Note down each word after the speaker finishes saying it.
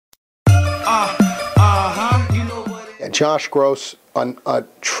Josh Gross,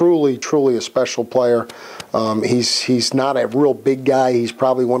 truly a special player. He's not a real big guy. He's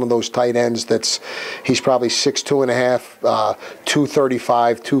probably one of those tight ends he's probably 6'2.5",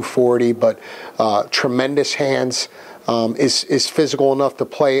 235, 240, but tremendous hands. Is physical enough to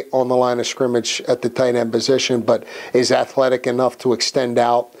play on the line of scrimmage at the tight end position, but is athletic enough to extend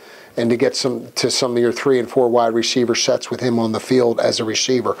out and to get some of your 3 and 4 wide receiver sets with him on the field as a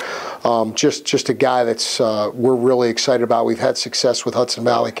receiver. Just a guy that's we're really excited about. We've had success with Hudson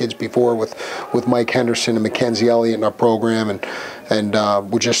Valley kids before with Mike Henderson and Mackenzie, Elliott in our program, and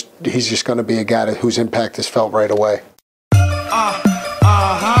he's just going to be a guy whose impact is felt right away.